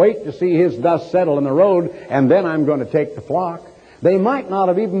can't wait to see his dust settle in the road, and then I'm going to take the flock. They might not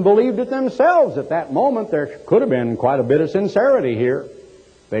have even believed it themselves at that moment. There could have been quite a bit of sincerity here.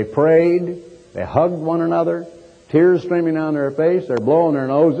 They prayed, they hugged one another, tears streaming down their face, they're blowing their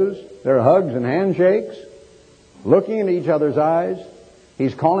noses, their hugs and handshakes, looking in each other's eyes.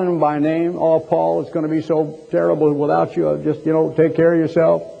 He's calling them by name. Oh, Paul, it's going to be so terrible without you. Just, take care of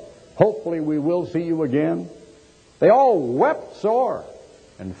yourself. Hopefully we will see you again. They all wept sore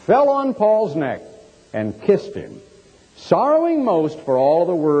and fell on Paul's neck and kissed him, sorrowing most for all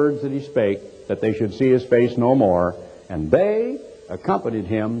the words that he spake, that they should see his face no more. And they accompanied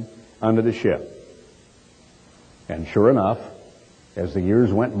him unto the ship. And sure enough, as the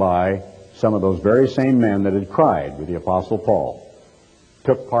years went by, some of those very same men that had cried with the Apostle Paul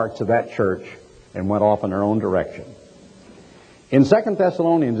took parts of that church and went off in their own direction. In 2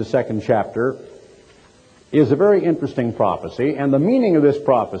 Thessalonians, the 2nd chapter, is a very interesting prophecy, and the meaning of this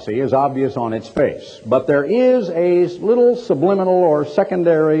prophecy is obvious on its face. But there is a little subliminal or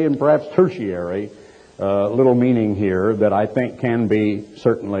secondary and perhaps tertiary little meaning here that I think can be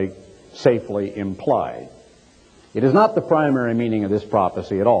certainly safely implied. It is not the primary meaning of this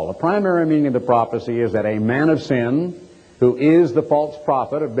prophecy at all. The primary meaning of the prophecy is that a man of sin, who is the false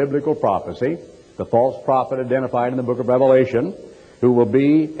prophet of biblical prophecy, the false prophet identified in the book of Revelation, who will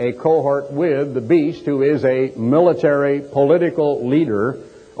be a cohort with the beast, who is a military political leader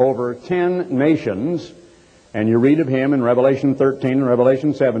over 10 nations. And you read of him in Revelation 13 and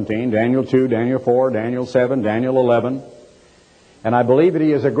Revelation 17, Daniel 2, Daniel 4, Daniel 7, Daniel 11. And I believe that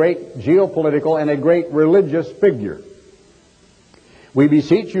he is a great geopolitical and a great religious figure. We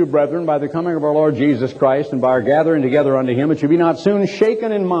beseech you, brethren, by the coming of our Lord Jesus Christ and by our gathering together unto him, that you be not soon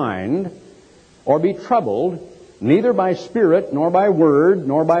shaken in mind, or be troubled, neither by spirit, nor by word,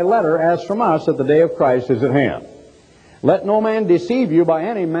 nor by letter, as from us, that the day of Christ is at hand. Let no man deceive you by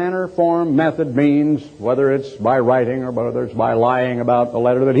any manner, form, method, means, whether it's by writing or whether it's by lying about the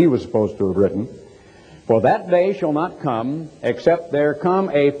letter that he was supposed to have written. For that day shall not come, except there come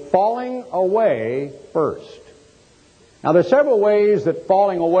a falling away first. Now, there are several ways that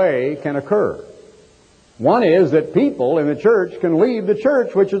falling away can occur. One is that people in the church can leave the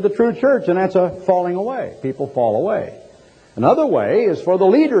church, which is the true church, and that's a falling away. People fall away. Another way is for the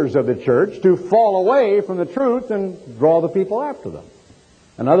leaders of the church to fall away from the truth and draw the people after them.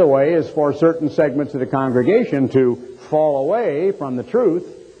 Another way is for certain segments of the congregation to fall away from the truth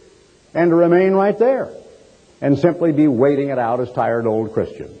and to remain right there and simply be waiting it out as tired old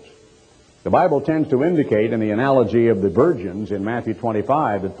Christians. The Bible tends to indicate in the analogy of the virgins in Matthew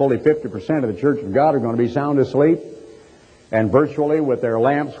 25 that fully 50% of the church of God are going to be sound asleep, and virtually with their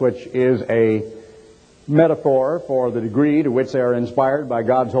lamps, which is a metaphor for the degree to which they are inspired by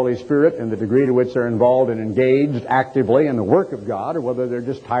God's Holy Spirit and the degree to which they're involved and engaged actively in the work of God, or whether they're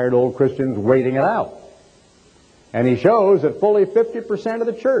just tired old Christians waiting it out. And he shows that fully 50% of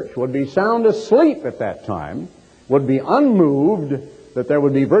the church would be sound asleep at that time, would be unmoved, that there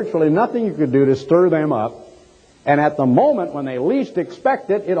would be virtually nothing you could do to stir them up. And at the moment when they least expect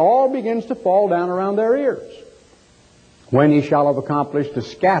it, it all begins to fall down around their ears. When he shall have accomplished to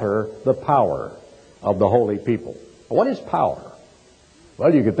scatter the power of the holy people. What is power?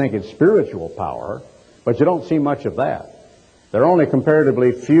 Well, you could think it's spiritual power, but you don't see much of that. There are only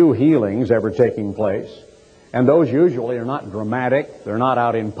comparatively few healings ever taking place. And those usually are not dramatic. They're not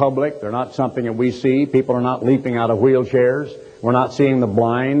out in public. They're not something that we see. People are not leaping out of wheelchairs. We're not seeing the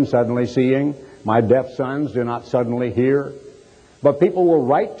blind suddenly seeing. My deaf sons do not suddenly hear. But people will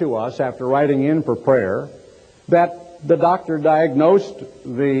write to us after writing in for prayer that the doctor diagnosed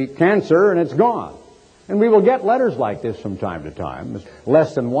the cancer and it's gone. And we will get letters like this from time to time. It's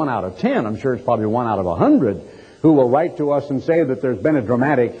less than 1 out of 10. I'm sure it's probably 1 out of 100 who will write to us and say that there's been a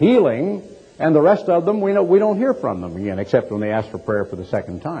dramatic healing, and the rest of them we don't hear from them again, except when they ask for prayer for the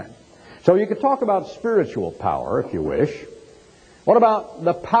second time. So you could talk about spiritual power if you wish. What about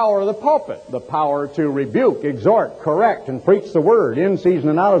the power of the pulpit? The power to rebuke, exhort, correct, and preach the word in season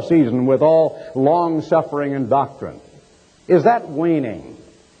and out of season with all long-suffering and doctrine. Is that waning?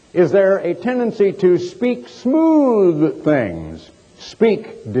 Is there a tendency to speak smooth things,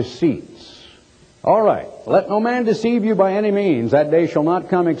 speak deceits? All right. Let no man deceive you by any means. That day shall not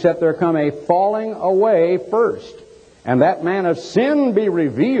come except there come a falling away first. and that man of sin be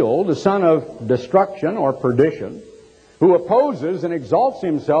revealed, the son of destruction or perdition, who opposes and exalts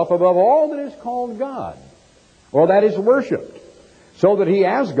himself above all that is called God, or that is worshipped, so that he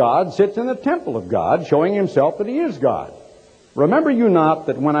as God sits in the temple of God, showing himself that he is God. Remember you not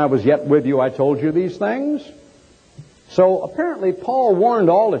that when I was yet with you I told you these things? So apparently Paul warned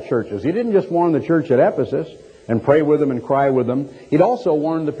all the churches. He didn't just warn the church at Ephesus and pray with them and cry with them. He'd also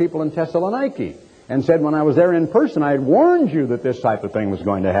warned the people in Thessaloniki and said, when I was there in person, I had warned you that this type of thing was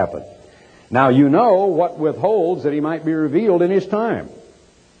going to happen. Now you know what withholds that he might be revealed in his time.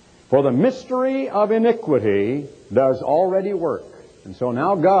 For the mystery of iniquity does already work. And so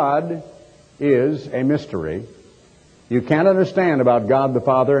now God is a mystery. You can't understand about God the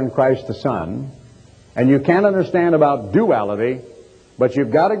Father and Christ the Son, and you can't understand about duality, but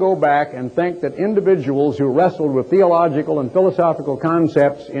you've got to go back and think that individuals who wrestled with theological and philosophical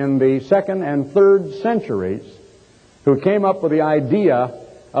concepts in the 2nd and 3rd centuries, who came up with the idea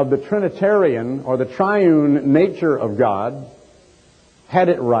of the Trinitarian or the triune nature of God, had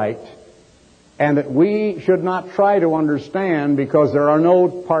it right, and that we should not try to understand because there are no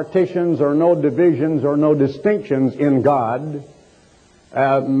partitions or no divisions or no distinctions in God.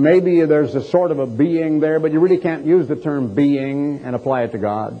 Maybe there's a sort of a being there, but you really can't use the term being and apply it to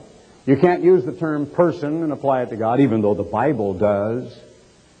God. You can't use the term person and apply it to God, even though the Bible does.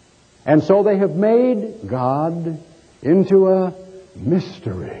 And so they have made God into a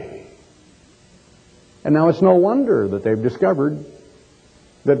mystery. And now it's no wonder that they've discovered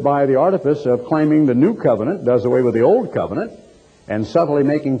that by the artifice of claiming the new covenant does away with the old covenant and subtly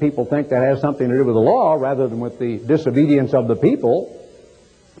making people think that has something to do with the law rather than with the disobedience of the people,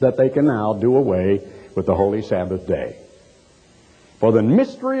 that they can now do away with the holy Sabbath day. For the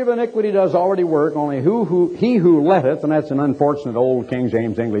mystery of iniquity does already work, only he who letteth, and that's an unfortunate old King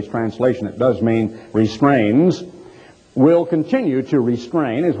James English translation, it does mean restrains, will continue to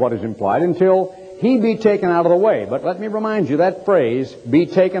restrain, is what is implied, until he be taken out of the way. But let me remind you, that phrase, be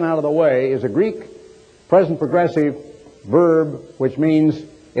taken out of the way, is a Greek present progressive verb, which means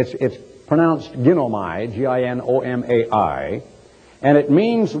it's pronounced ginomai, G-I-N-O-M-A-I, and it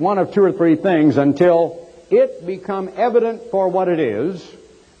means one of two or three things: until it become evident for what it is,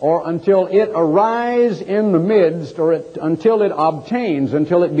 or until it arise in the midst, or until it obtains,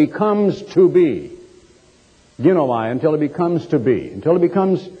 until it becomes to be. Ginomai, until it becomes to be, until it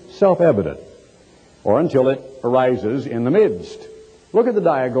becomes self-evident, or until it arises in the midst. Look at the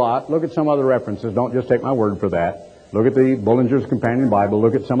Diaglott, look at some other references, don't just take my word for that. Look at the Bullinger's Companion Bible,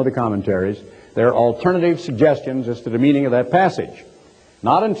 look at some of the commentaries. There are alternative suggestions as to the meaning of that passage.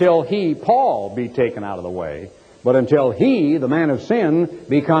 Not until he, Paul, be taken out of the way, but until he, the man of sin,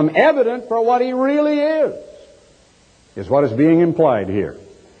 become evident for what he really is what is being implied here.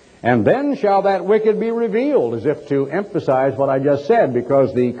 And then shall that wicked be revealed, as if to emphasize what I just said,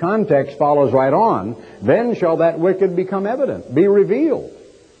 because the context follows right on. Then shall that wicked become evident, be revealed,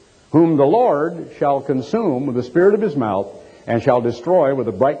 whom the Lord shall consume with the spirit of his mouth, and shall destroy with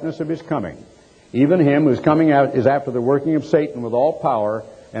the brightness of his coming. Even him whose coming out is after the working of Satan with all power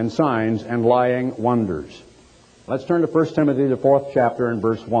and signs and lying wonders. Let's turn to 1 Timothy, the 4th chapter, and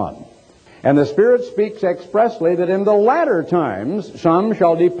verse 1. And the Spirit speaks expressly that in the latter times some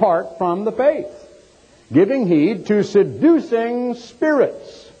shall depart from the faith, giving heed to seducing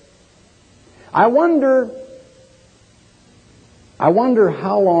spirits. I wonder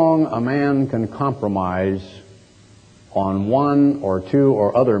how long a man can compromise on one or two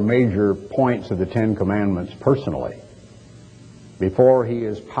or other major points of the Ten Commandments personally before he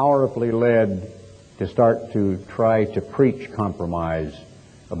is powerfully led to start to try to preach compromise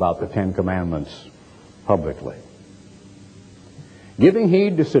about the Ten Commandments publicly. Giving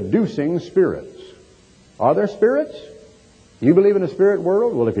heed to seducing spirits. Are there spirits? Do you believe in a spirit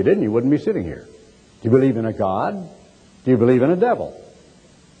world? Well, if you didn't, you wouldn't be sitting here. Do you believe in a God? Do you believe in a devil?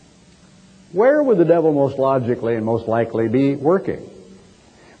 Where would the devil most logically and most likely be working?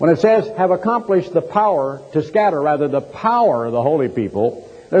 When it says, have accomplished the power to scatter, rather the power of the holy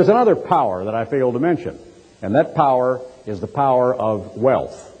people, there's another power that I failed to mention. And that power is the power of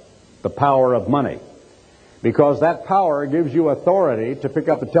wealth, the power of money. Because that power gives you authority to pick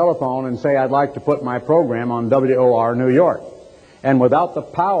up the telephone and say, I'd like to put my program on WOR New York. And without the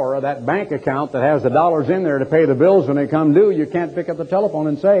power of that bank account that has the dollars in there to pay the bills when they come due, you can't pick up the telephone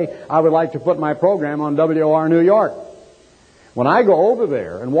and say, I would like to put my program on WOR New York. When I go over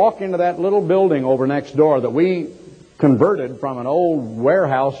there and walk into that little building over next door that we converted from an old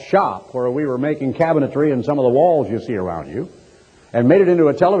warehouse shop where we were making cabinetry and some of the walls you see around you, and made it into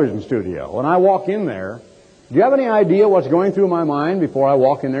a television studio. When I walk in there, do you have any idea what's going through my mind before I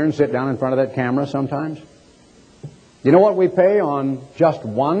walk in there and sit down in front of that camera sometimes? You know what we pay on just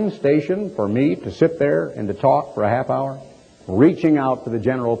one station for me to sit there and to talk for a half hour? Reaching out to the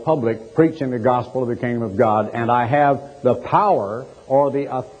general public, preaching the gospel of the kingdom of God, and I have the power or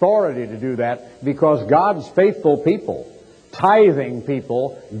the authority to do that because God's faithful people, tithing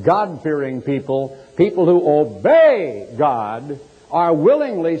people, God-fearing people, people who obey God, are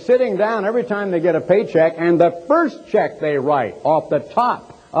willingly sitting down every time they get a paycheck, and the first check they write off the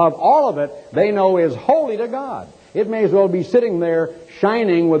top of all of it, they know is holy to God. It may as well be sitting there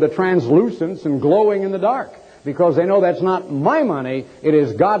shining with a translucence and glowing in the dark, because they know that's not my money, it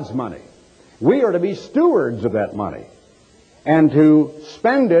is God's money. We are to be stewards of that money and to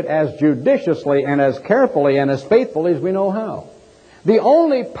spend it as judiciously and as carefully and as faithfully as we know how. The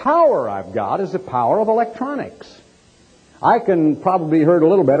only power I've got is the power of electronics. I can probably be heard a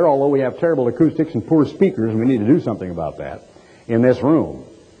little better, although we have terrible acoustics and poor speakers, and we need to do something about that in this room,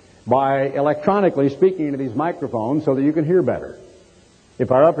 by electronically speaking into these microphones so that you can hear better.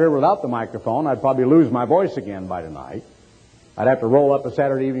 If I were up here without the microphone, I'd probably lose my voice again by tonight. I'd have to roll up a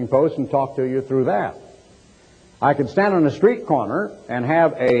Saturday Evening Post and talk to you through that. I could stand on a street corner and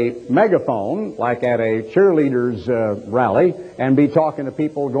have a megaphone, like at a cheerleaders' rally, and be talking to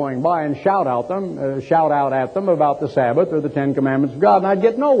people going by and shout out at them about the Sabbath or the Ten Commandments of God, and I'd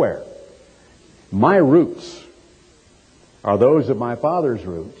get nowhere. My roots are those of my father's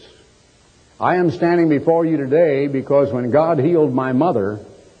roots. I am standing before you today because when God healed my mother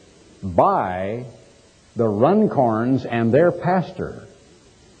by the Runcorns and their pastor,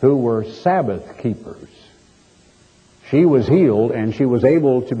 who were Sabbath keepers, she was healed and she was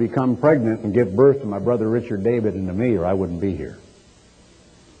able to become pregnant and give birth to my brother Richard David and to me, or I wouldn't be here.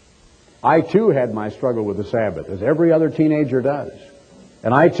 I too had my struggle with the Sabbath, as every other teenager does.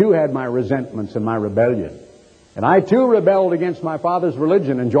 And I too had my resentments and my rebellion. And I too rebelled against my father's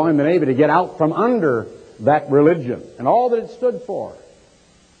religion and joined the Navy to get out from under that religion and all that it stood for.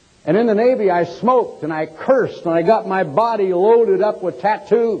 And in the Navy I smoked and I cursed and I got my body loaded up with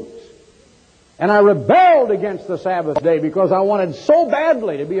tattoos. And I rebelled against the Sabbath day because I wanted so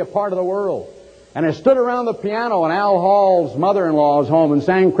badly to be a part of the world. And I stood around the piano in Al Hall's mother-in-law's home and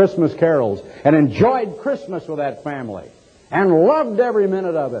sang Christmas carols and enjoyed Christmas with that family and loved every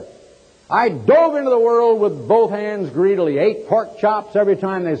minute of it. I dove into the world with both hands greedily, ate pork chops every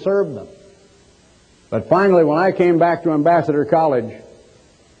time they served them. But finally, when I came back to Ambassador College,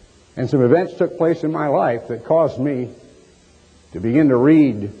 and some events took place in my life that caused me to begin to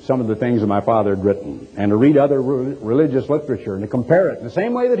read some of the things that my father had written, and to read other religious literature, and to compare it in the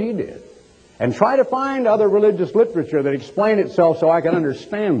same way that he did, and try to find other religious literature that explained itself so I could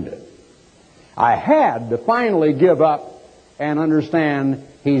understand it. I had to finally give up and understand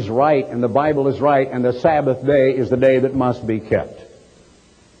he's right, and the Bible is right, and the Sabbath day is the day that must be kept.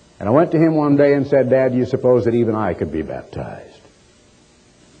 And I went to him one day and said, "Dad, do you suppose that even I could be baptized?"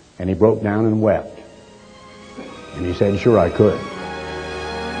 And he broke down and wept. And he said, "Sure I could."